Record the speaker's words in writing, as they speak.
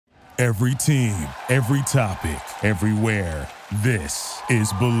Every team, every topic, everywhere. This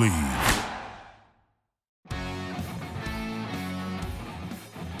is Believe.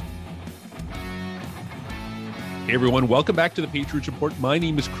 Hey everyone, welcome back to the Patriots Report. My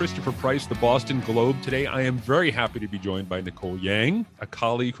name is Christopher Price, the Boston Globe. Today I am very happy to be joined by Nicole Yang, a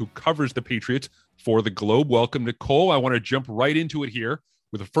colleague who covers the Patriots for the Globe. Welcome, Nicole. I want to jump right into it here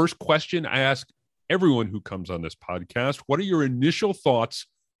with the first question I ask everyone who comes on this podcast. What are your initial thoughts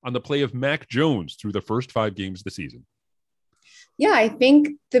on the play of Mac Jones through the first 5 games of the season? Yeah, I think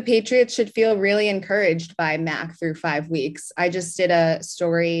the Patriots should feel really encouraged by Mac through 5 weeks. I just did a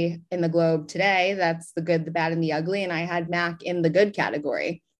story in the Globe today. That's the good, the bad, and the ugly. And I had Mac in the good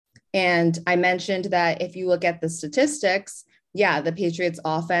category. And I mentioned that if you look at the statistics, the Patriots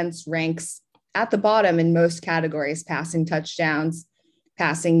offense ranks at the bottom in most categories: passing touchdowns,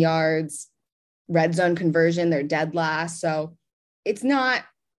 passing yards, red zone conversion. They're dead last. So it's not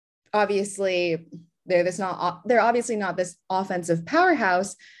obviously they're obviously not this offensive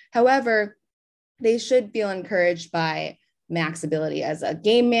powerhouse. However, they should feel encouraged by Mac's ability as a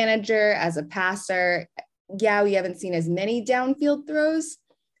game manager, as a passer. Yeah, we haven't seen as many downfield throws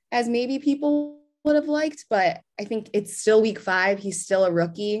as maybe people would have liked, but I think it's still week 5. He's still a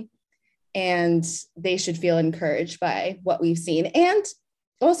rookie, and they should feel encouraged by what we've seen. And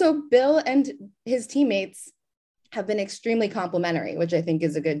also, Bill and his teammates have been extremely complimentary, which I think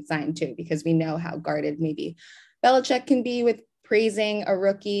is a good sign too, because we know how guarded maybe Belichick can be with praising a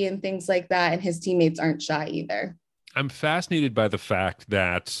rookie and things like that. And his teammates aren't shy either. I'm fascinated by the fact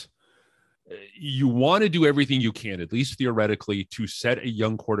that you want to do everything you can, at least theoretically, to set a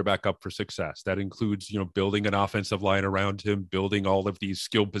young quarterback up for success. That includes, building an offensive line around him, building all of these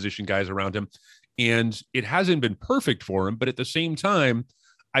skilled position guys around him. And it hasn't been perfect for him, but at the same time,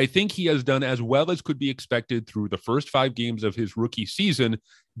 I think he has done as well as could be expected through the first 5 games of his rookie season,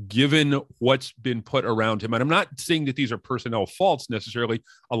 given what's been put around him. And I'm not saying that these are personnel faults necessarily.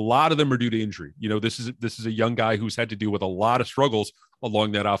 A lot of them are due to injury. This is a young guy who's had to deal with a lot of struggles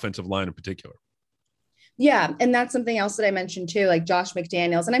along that offensive line in particular. Yeah. And that's something else that I mentioned too, like Josh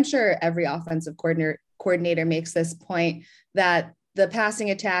McDaniels. And I'm sure every offensive coordinator makes this point, that the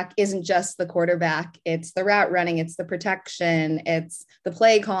passing attack isn't just the quarterback. It's the route running, it's the protection, it's the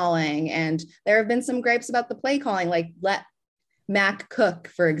play calling. And there have been some gripes about the play calling, like let Mac cook,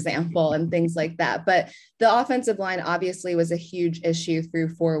 for example, and things like that. But the offensive line obviously was a huge issue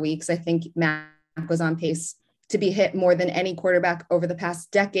through 4 weeks. I think Mac was on pace to be hit more than any quarterback over the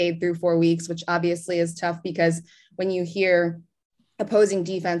past decade through 4 weeks, which obviously is tough, because when you hear opposing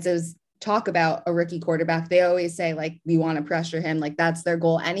defenses talk about a rookie quarterback, they always say, like, we want to pressure him, like that's their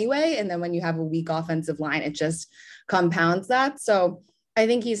goal anyway. And then when you have a weak offensive line, it just compounds that. So I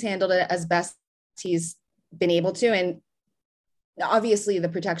think he's handled it as best he's been able to. And obviously the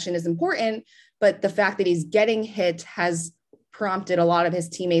protection is important, but the fact that he's getting hit has prompted a lot of his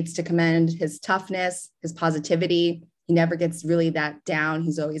teammates to commend his toughness, his positivity. He never gets really that down.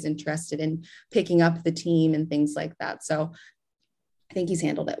 He's always interested in picking up the team and things like that. So I think he's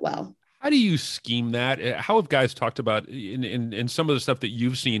handled it well. How do you scheme that? How have guys talked about in some of the stuff that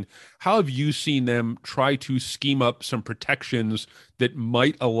you've seen? How have you seen them try to scheme up some protections that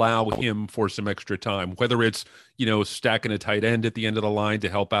might allow him for some extra time? Whether it's, stacking a tight end at the end of the line to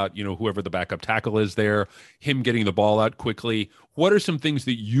help out, whoever the backup tackle is there, him getting the ball out quickly. What are some things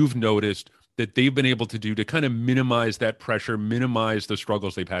that you've noticed that they've been able to do to kind of minimize that pressure, minimize the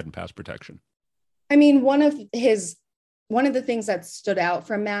struggles they've had in pass protection? I mean, one of the things that stood out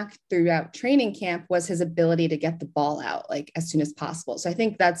from Mac throughout training camp was his ability to get the ball out like as soon as possible. So I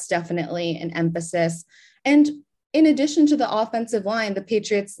think that's definitely an emphasis. And in addition to the offensive line, the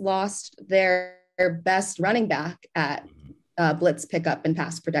Patriots lost their best running back at blitz pickup and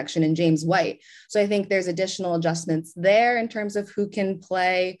pass protection in James White. So I think there's additional adjustments there in terms of who can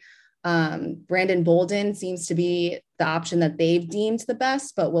play. Brandon Bolden seems to be the option that they've deemed the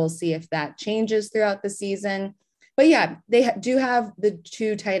best, but we'll see if that changes throughout the season. But yeah, they do have the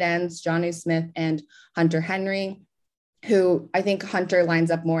 2 tight ends, Jonnu Smith and Hunter Henry, who I think Hunter lines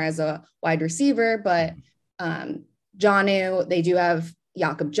up more as a wide receiver, but Jonnu, they do have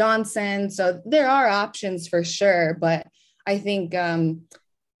Jakob Johnson. So there are options for sure. But I think the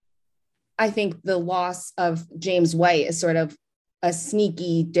loss of James White is sort of a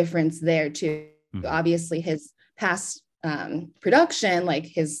sneaky difference there too. Mm-hmm. Obviously his past production, like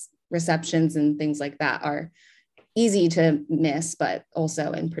his receptions and things like that, are easy to miss, but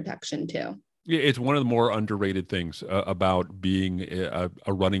also in protection too. It's one of the more underrated things about being a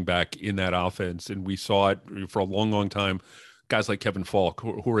running back in that offense. And we saw it for a long, long time guys like Kevin Falk,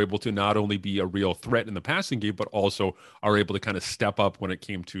 who are able to not only be a real threat in the passing game, but also are able to kind of step up when it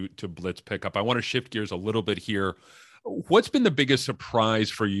came to blitz pickup. I want to shift gears a little bit here. What's been the biggest surprise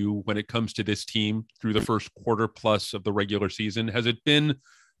for you when it comes to this team through the first quarter plus of the regular season? Has it been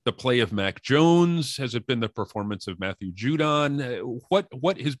the play of Mac Jones? Has it been the performance of Matthew Judon? What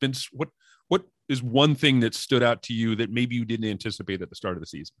is one thing that stood out to you that maybe you didn't anticipate at the start of the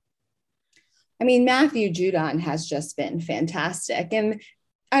season? I mean, Matthew Judon has just been fantastic. And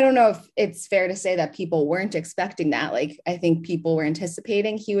I don't know if it's fair to say that people weren't expecting that. Like, I think people were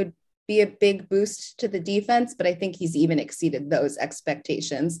anticipating he would be a big boost to the defense, but I think he's even exceeded those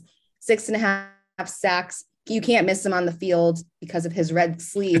expectations. 6.5 sacks. You can't miss him on the field because of his red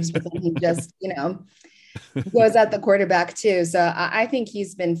sleeves, but then he just, goes at the quarterback too. So I think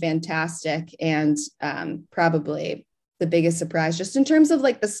he's been fantastic, and probably the biggest surprise just in terms of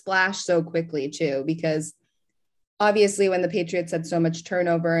like the splash so quickly too, because obviously when the Patriots had so much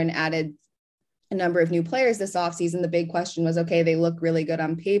turnover and added a number of new players this offseason, the big question was, okay, they look really good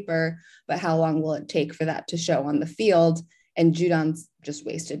on paper, but how long will it take for that to show on the field? And Judon's just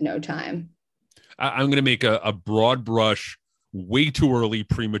wasted no time. I'm going to make a broad brush, way too early,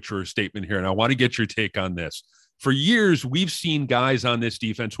 premature statement here, and I want to get your take on this. For years, we've seen guys on this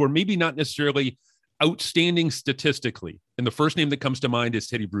defense who are maybe not necessarily outstanding statistically. And the first name that comes to mind is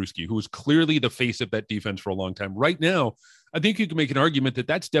Teddy Bruschi, who was clearly the face of that defense for a long time. Right now, I think you can make an argument that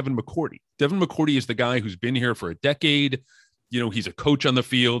that's Devin McCourty. Devin McCourty is the guy who's been here for a decade. He's a coach on the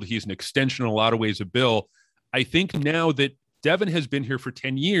field. He's an extension in a lot of ways of Bill. I think now that Devin has been here for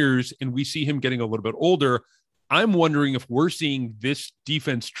 10 years and we see him getting a little bit older, I'm wondering if we're seeing this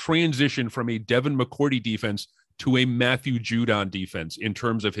defense transition from a Devin McCourty defense to a Matthew Judon defense in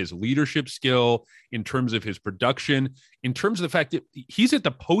terms of his leadership skill, in terms of his production, in terms of the fact that he's at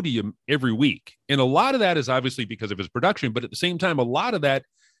the podium every week. And a lot of that is obviously because of his production, but at the same time, a lot of that,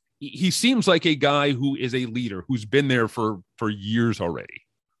 he seems like a guy who is a leader, who's been there for years already.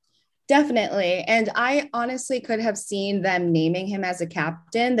 Definitely. And I honestly could have seen them naming him as a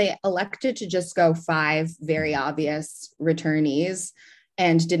captain. They elected to just go 5 very obvious returnees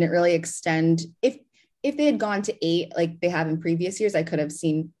and didn't really extend. If they had gone to 8, like they have in previous years, I could have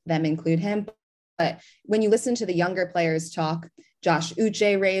seen them include him. But when you listen to the younger players talk, Josh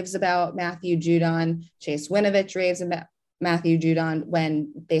Uche raves about Matthew Judon, Chase Winovich raves about Matthew Judon.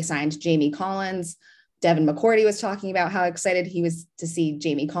 When they signed Jamie Collins, Devin McCourty was talking about how excited he was to see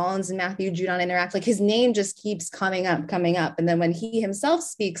Jamie Collins and Matthew Judon interact. Like, his name just keeps coming up. And then when he himself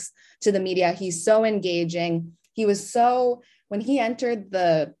speaks to the media, he's so engaging. When he entered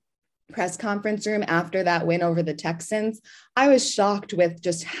the press conference room after that win over the Texans, I was shocked with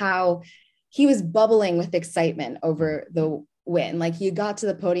just how he was bubbling with excitement over the win. Like, he got to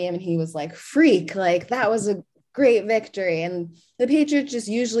the podium and he was like, freak, like that was a great victory. And the Patriots just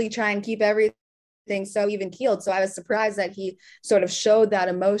usually try and keep everything so even keeled. So I was surprised that he sort of showed that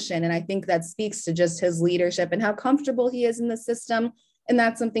emotion. And I think that speaks to just his leadership and how comfortable he is in the system. And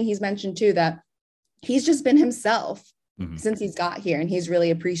that's something he's mentioned too, that he's just been himself since he's got here, and he's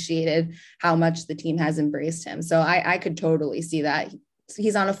really appreciated how much the team has embraced him. So I could totally see that.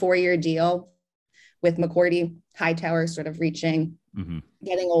 He's on a 4-year deal with McCourty, Hightower sort of reaching,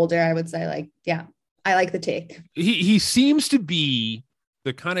 getting older. I would say, like, yeah, I like the take. He seems to be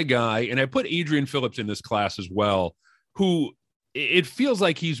the kind of guy, and I put Adrian Phillips in this class as well, who it feels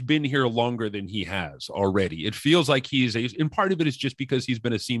like he's been here longer than he has already. It feels like and part of it is just because he's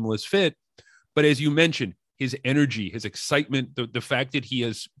been a seamless fit. But as you mentioned, his energy, his excitement, the fact that he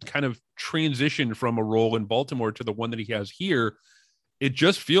has kind of transitioned from a role in Baltimore to the one that he has here, it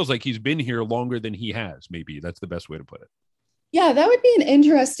just feels like he's been here longer than he has. Maybe that's the best way to put it. Yeah, that would be an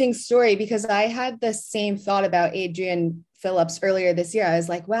interesting story, because I had the same thought about Adrian Phillips earlier this year. I was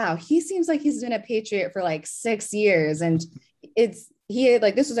like, wow, he seems like he's been a Patriot for like 6 years. And this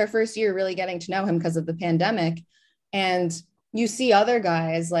was our first year really getting to know him because of the pandemic. And you see other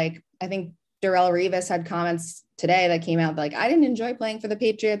guys, like, I think Darrelle Revis had comments today that came out like, I didn't enjoy playing for the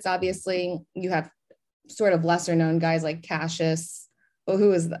Patriots. Obviously, you have sort of lesser known guys like Cassius. Well,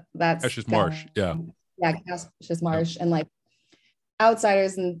 who is that? Cassius Marsh. Yeah. Yeah. Cassius Marsh. And like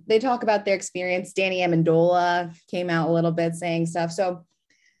outsiders, and they talk about their experience. Danny Amendola came out a little bit saying stuff. So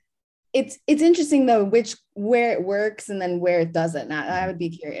it's interesting though, where it works and then where it doesn't. I would be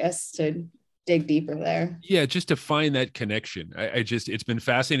curious to dig deeper there. Yeah, just to find that connection. It's been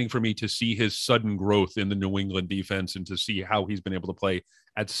fascinating for me to see his sudden growth in the New England defense and to see how he's been able to play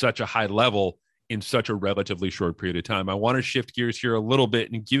at such a high level in such a relatively short period of time. I want to shift gears here a little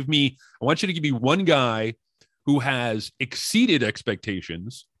bit and I want you to give me one guy who has exceeded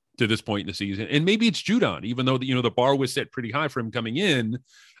expectations to this point in the season. And maybe it's Judon, even though the bar was set pretty high for him coming in.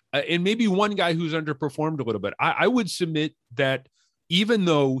 And maybe one guy who's underperformed a little bit. I would submit that even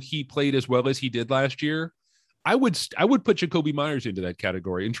though he played as well as he did last year, I would put Jacoby Myers into that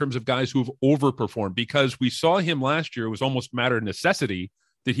category in terms of guys who've overperformed, because we saw him last year. It was almost a matter of necessity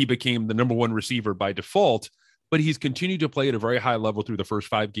that he became the number one receiver by default, but he's continued to play at a very high level through the first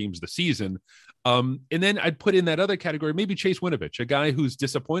 5 games of the season. And then I'd put in that other category, maybe Chase Winovich, a guy who's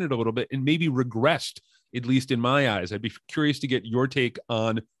disappointed a little bit and maybe regressed, at least in my eyes. I'd be curious to get your take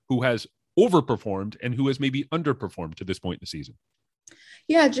on who has overperformed and who has maybe underperformed to this point in the season.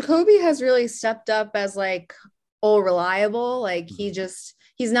 Yeah, Jacoby has really stepped up as like all reliable. Like he's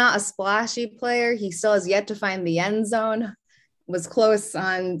not a splashy player. He still has yet to find the end zone. Was close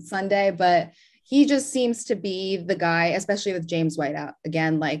on Sunday, but he just seems to be the guy, especially with James White out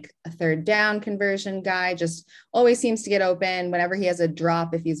again, like a third down conversion guy, just always seems to get open whenever he has a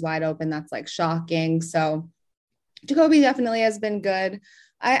drop. If he's wide open, that's like shocking. So Jacoby definitely has been good.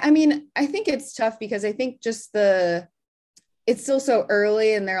 I mean, I think it's tough because I think just it's still so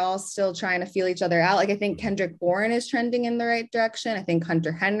early and they're all still trying to feel each other out. Like I think Kendrick Bourne is trending in the right direction. I think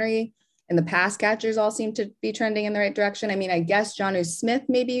Hunter Henry and the pass catchers all seem to be trending in the right direction. I mean, I guess Jonnu Smith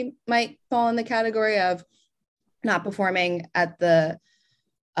maybe might fall in the category of not performing at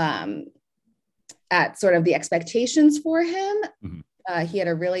at sort of the expectations for him. Mm-hmm. He had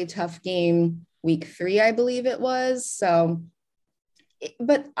a really tough game week 3, I believe it was. So,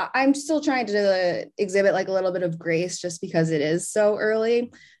 but I'm still trying to exhibit like a little bit of grace just because it is so early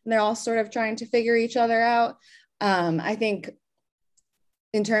and they're all sort of trying to figure each other out. I think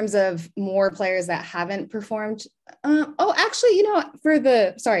in terms of more players that haven't performed. Actually, for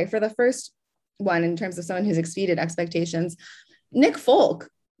the first one, in terms of someone who's exceeded expectations, Nick Folk,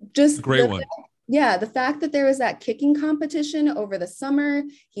 just a great one. Yeah. The fact that there was that kicking competition over the summer,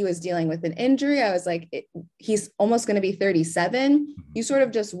 he was dealing with an injury. I was like, he's almost going to be 37. You sort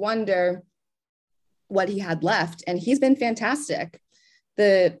of just wonder what he had left. And he's been fantastic.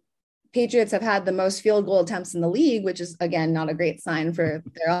 The Patriots have had the most field goal attempts in the league, which is, again, not a great sign for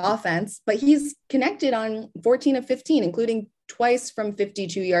their offense, but he's connected on 14 of 15, including twice from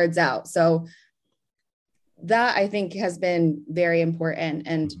 52 yards out. So that I think has been very important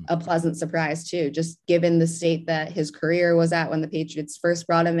and a pleasant surprise too, just given the state that his career was at when the Patriots first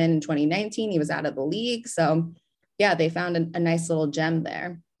brought him in 2019, he was out of the league. So yeah, they found a nice little gem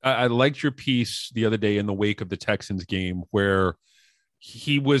there. I liked your piece the other day in the wake of the Texans game where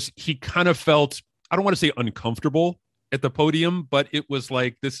he kind of felt, I don't want to say uncomfortable at the podium, but it was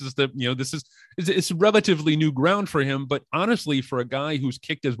like, it's relatively new ground for him. But honestly, for a guy who's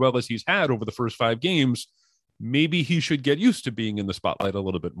kicked as well as he's had over the first 5 games, maybe he should get used to being in the spotlight a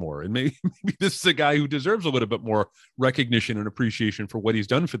little bit more. And maybe this is a guy who deserves a little bit more recognition and appreciation for what he's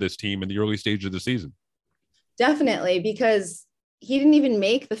done for this team in the early stage of the season. Definitely, because he didn't even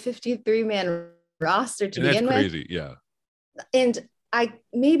make the 53-man roster to begin with. That's crazy, yeah. And I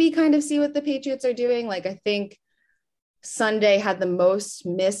maybe kind of see what the Patriots are doing. Like, I think Sunday had the most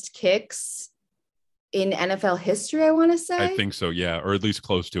missed kicks in NFL history, I want to say. I think so, yeah, or at least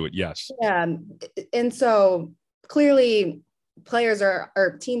close to it, yes. Yeah, and so clearly teams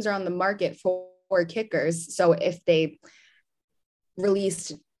are on the market for kickers. So if they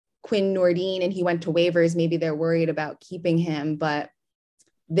released Quinn Nordine and he went to waivers, maybe they're worried about keeping him, but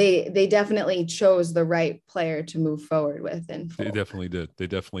they definitely chose the right player to move forward with. They definitely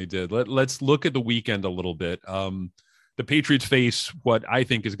did. Let's look at the weekend a little bit. The Patriots face what I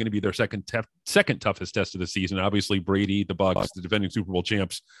think is going to be their second toughest test of the season. Obviously, Brady, the Bucs, the defending Super Bowl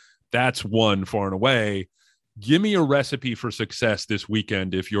champs. That's one far and away. Give me a recipe for success this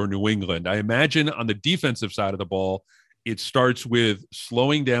weekend if you're New England. I imagine on the defensive side of the ball, it starts with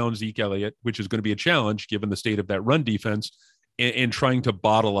slowing down Zeke Elliott, which is going to be a challenge given the state of that run defense, and trying to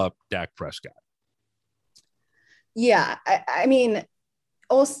bottle up Dak Prescott. Yeah, I mean,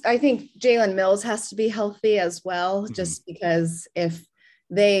 also, I think Jalen Mills has to be healthy as well, just because if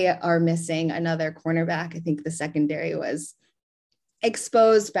they are missing another cornerback, I think the secondary was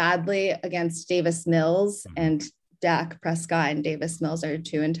exposed badly against Davis Mills, and Dak Prescott and Davis Mills are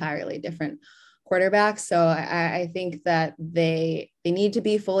 2 entirely different quarterbacks. So I think that they need to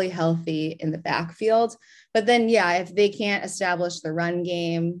be fully healthy in the backfield. But then, yeah, if they can't establish the run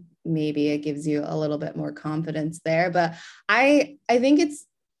game, maybe it gives you a little bit more confidence there. But I think it's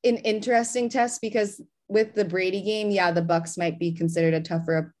an interesting test because with the Brady game, yeah, the Bucs might be considered a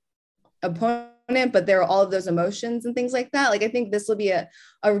tougher opponent, but there are all of those emotions and things like that. Like, I think this will be a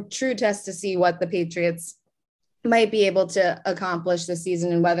true test to see what the Patriots might be able to accomplish this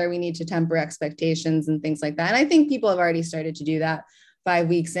season and whether we need to temper expectations and things like that. And I think people have already started to do that 5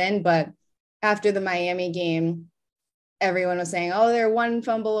 weeks in. But after the Miami game, everyone was saying, oh, they're one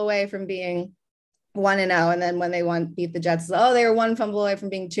fumble away from being 1-0. And then when they beat the Jets, oh, they were one fumble away from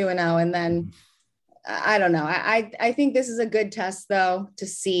being 2-0. And then I don't know. I think this is a good test, though, to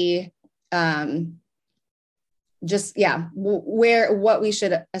see what we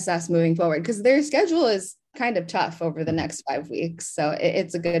should assess moving forward, because their schedule is kind of tough over the next 5 weeks. So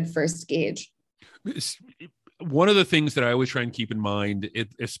it's a good first gauge. One of the things that I always try and keep in mind,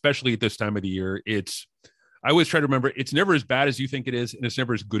 especially at this time of the year, I always try to remember it's never as bad as you think it is, and it's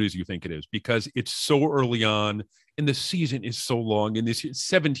never as good as you think it is, because it's so early on and the season is so long. And this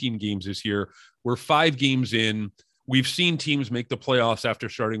 17 games this year, we're 5 games in. We've seen teams make the playoffs after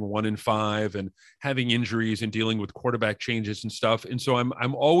starting 1-5 and having injuries and dealing with quarterback changes and stuff. And so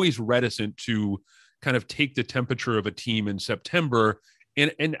I'm always reticent to kind of take the temperature of a team in September.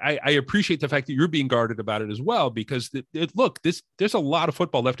 And I appreciate the fact that you're being guarded about it as well, because there's a lot of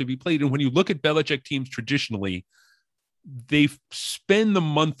football left to be played. And when you look at Belichick teams traditionally, they spend the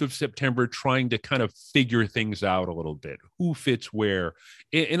month of September trying to kind of figure things out a little bit, who fits where.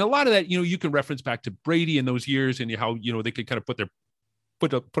 And a lot of that, you can reference back to Brady in those years and how, they could kind of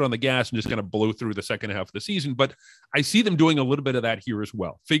put on the gas and just kind of blow through the second half of the season. But I see them doing a little bit of that here as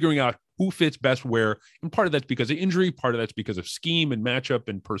well, figuring out who fits best where. And part of that's because of injury, part of that's because of scheme and matchup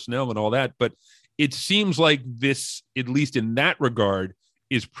and personnel and all that. But it seems like this, at least in that regard,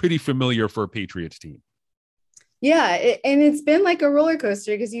 is pretty familiar for a Patriots team. Yeah. And it's been like a roller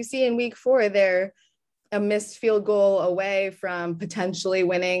coaster, because you see in week 4, they're a missed field goal away from potentially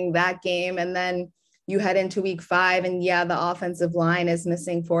winning that game. And then you head into week 5 and the offensive line is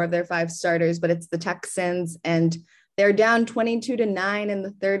missing 4 of their 5 starters, but it's the Texans and they're down 22-9 in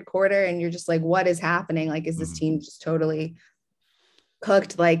the third quarter. And you're just like, what is happening? Like, is this team just totally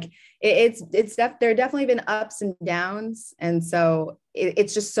cooked? Like there definitely been ups and downs. And so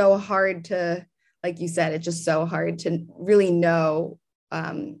it's just so hard to, like you said, it's just so hard to really know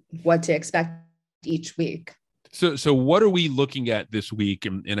what to expect each week. So what are we looking at this week?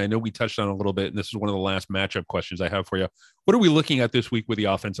 And I know we touched on it a little bit, and this is one of the last matchup questions I have for you. What are we looking at this week with the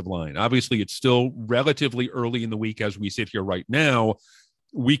offensive line? Obviously, it's still relatively early in the week as we sit here right now.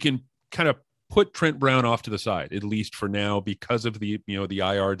 We can kind of put Trent Brown off to the side, at least for now, because of the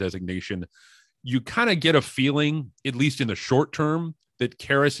IR designation. You kind of get a feeling, at least in the short term, that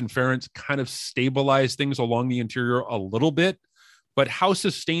Karras and Ferentz kind of stabilize things along the interior a little bit. But how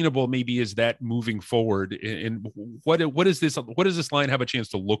sustainable maybe is that moving forward? And what does this line have a chance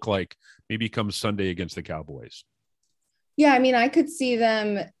to look like maybe come Sunday against the Cowboys? Yeah, I mean, I could see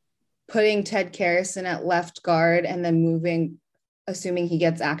them putting Ted Karras at left guard and then moving, assuming he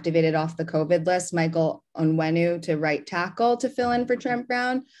gets activated off the COVID list, Michael Onwenu to right tackle to fill in for Trent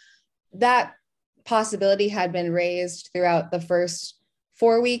Brown. That possibility had been raised throughout the first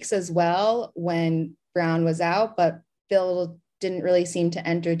 4 weeks as well when Brown was out, but Bill didn't really seem to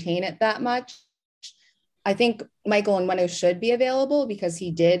entertain it that much. I think Michael Onwenu should be available because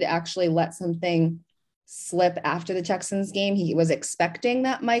he did actually let something slip after the Texans game. He was expecting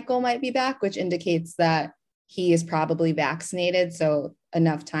that Michael might be back, which indicates that he is probably vaccinated. So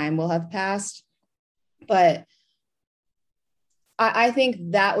enough time will have passed. But I think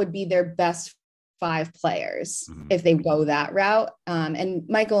that would be their best 5 players if they go that route. And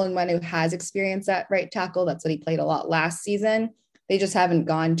Michael Onwenu has experience at right tackle. That's what he played a lot last season. They just haven't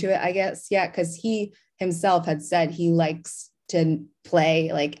gone to it, I guess, yet, because he himself had said he likes to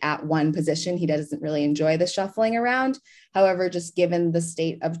play like at one position. He doesn't really enjoy the shuffling around. However, just given the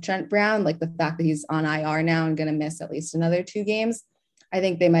state of Trent Brown, like the fact that he's on IR now and going to miss at least another 2 games, I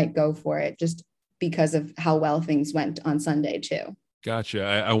think they might go for it just because of how well things went on Sunday too. Gotcha.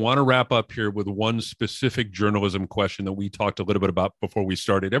 I want to wrap up here with one specific journalism question that we talked a little bit about before we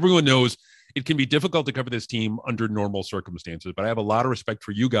started. Everyone knows it can be difficult to cover this team under normal circumstances, but I have a lot of respect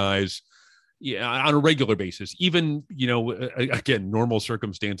for you guys on a regular basis, even, again, normal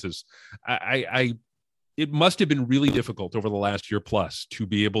circumstances. It must have been really difficult over the last year plus to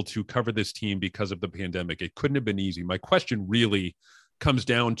be able to cover this team because of the pandemic. It couldn't have been easy. My question really comes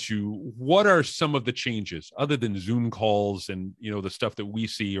down to what are some of the changes other than Zoom calls and, the stuff that we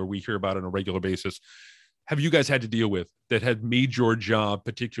see or we hear about on a regular basis, have you guys had to deal with that had made your job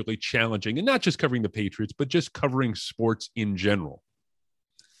particularly challenging, and not just covering the Patriots, but just covering sports in general?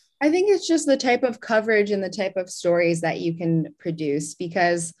 I think it's just the type of coverage and the type of stories that you can produce,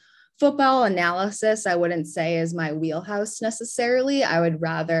 because football analysis, I wouldn't say is my wheelhouse necessarily. I would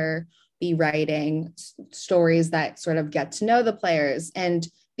rather be writing stories that sort of get to know the players. And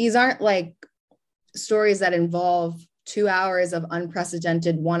these aren't like stories that involve 2 hours of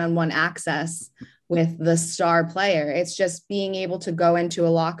unprecedented one-on-one access with the star player. It's just being able to go into a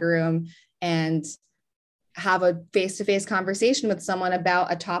locker room and have a face-to-face conversation with someone about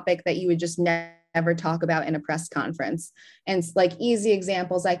a topic that you would just never talk about in a press conference. And like easy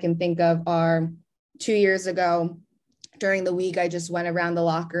examples I can think of are 2 years ago during the week, I just went around the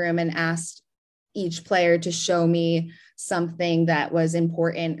locker room and asked each player to show me something that was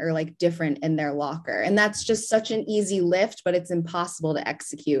important or like different in their locker. And that's just such an easy lift, but it's impossible to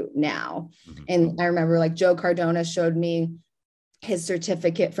execute now. Mm-hmm. And I remember like Joe Cardona showed me his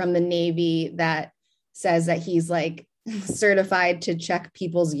certificate from the Navy that says that he's like certified to check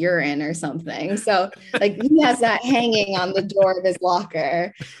people's urine or something. So like he has that hanging on the door of his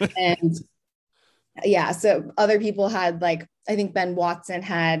locker. And yeah, so other people had like, I think Ben Watson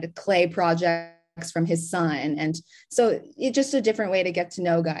had clay projects from his son. And so it's just a different way to get to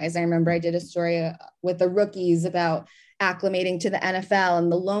know guys. I remember I did a story with the rookies about acclimating to the NFL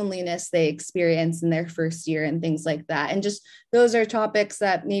and the loneliness they experience in their first year and things like that. And just those are topics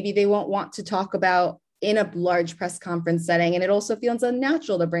that maybe they won't want to talk about in a large press conference setting. And it also feels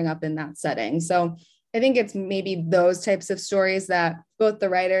unnatural to bring up in that setting. So I think it's maybe those types of stories that both the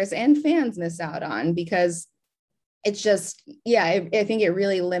writers and fans miss out on, because it's just, I think it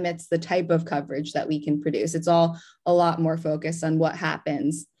really limits the type of coverage that we can produce. It's all a lot more focused on what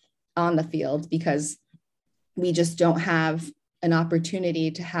happens on the field, because we just don't have an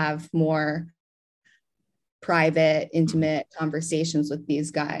opportunity to have more private, intimate conversations with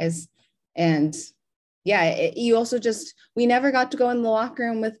these guys. And you also we never got to go in the locker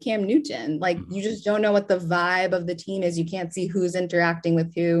room with Cam Newton. Like, you just don't know what the vibe of the team is. You can't see who's interacting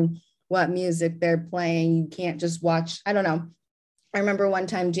with who, what music they're playing. You can't just watch. I don't know. I remember one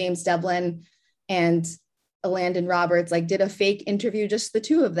time James Devlin and Landon Roberts like did a fake interview, just the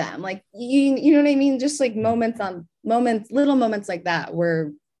two of them. Like, you know what I mean? Just like little moments like that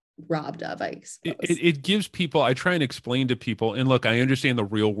were robbed of, I suppose. It gives people, I try and explain to people, and look, I understand the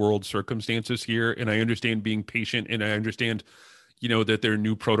real world circumstances here, and I understand being patient, and I understand, that there are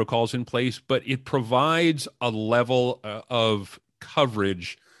new protocols in place, but it provides a level of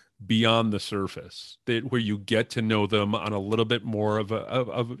coverage beyond the surface where you get to know them on a little bit more of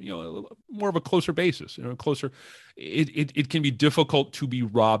more of a closer basis, closer. It can be difficult to be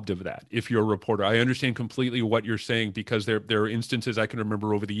robbed of that if you're a reporter. I understand completely what you're saying, because there are instances I can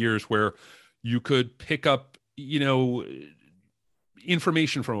remember over the years where you could pick up,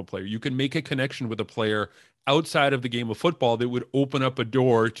 information from a player. You can make a connection with a player outside of the game of football that would open up a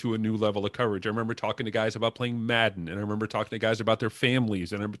door to a new level of coverage. I remember talking to guys about playing Madden, and I remember talking to guys about their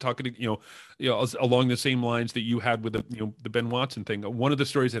families, and I remember talking to, along the same lines that you had with the Ben Watson thing. One of the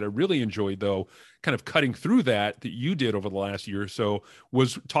stories that I really enjoyed, though, kind of cutting through that you did over the last year or so,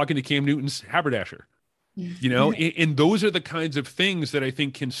 was talking to Cam Newton's haberdasher, and those are the kinds of things that I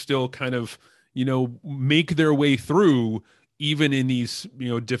think can still kind of, make their way through even in these,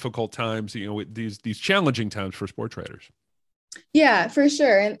 difficult times, these challenging times for sports writers. Yeah, for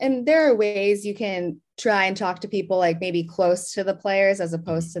sure. And there are ways you can try and talk to people like maybe close to the players as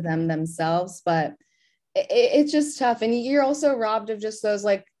opposed to them themselves, but it's just tough. And you're also robbed of just those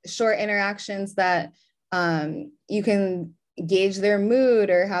like short interactions that you can gauge their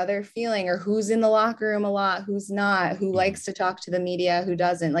mood or how they're feeling, or who's in the locker room a lot, who's not, who likes to talk to the media, who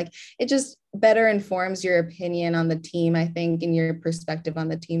doesn't. Like, it just better informs your opinion on the team, I think, and your perspective on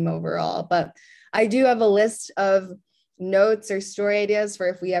the team overall. But I do have a list of notes or story ideas for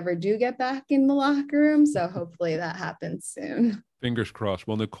if we ever do get back in the locker room. So hopefully that happens soon. Fingers crossed.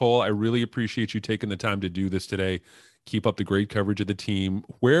 Well, Nicole, I really appreciate you taking the time to do this today. Keep up the great coverage of the team.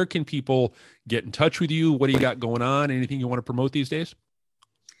 Where can people get in touch with you? What do you got going on? Anything you want to promote these days?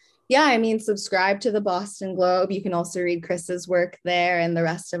 Yeah, I mean, subscribe to the Boston Globe. You can also read Chris's work there and the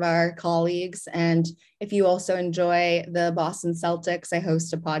rest of our colleagues. And if you also enjoy the Boston Celtics, I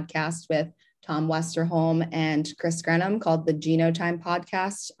host a podcast with Tom Westerholm and Chris Grenham called the Genotime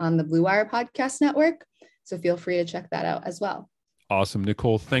Podcast on the Blue Wire Podcast Network. So feel free to check that out as well. Awesome.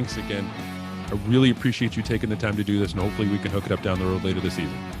 Nicole, thanks again. I really appreciate you taking the time to do this, and hopefully we can hook it up down the road later this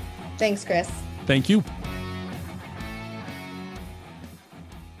season. Thanks, Chris. Thank you.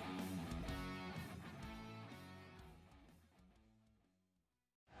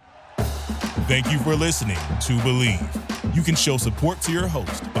 Thank you for listening to Believe. You can show support to your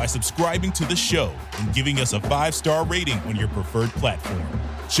host by subscribing to the show and giving us a 5-star rating on your preferred platform.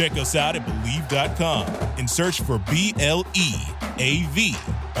 Check us out at Believe.com and search for BLEAV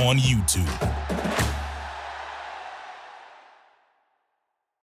on YouTube.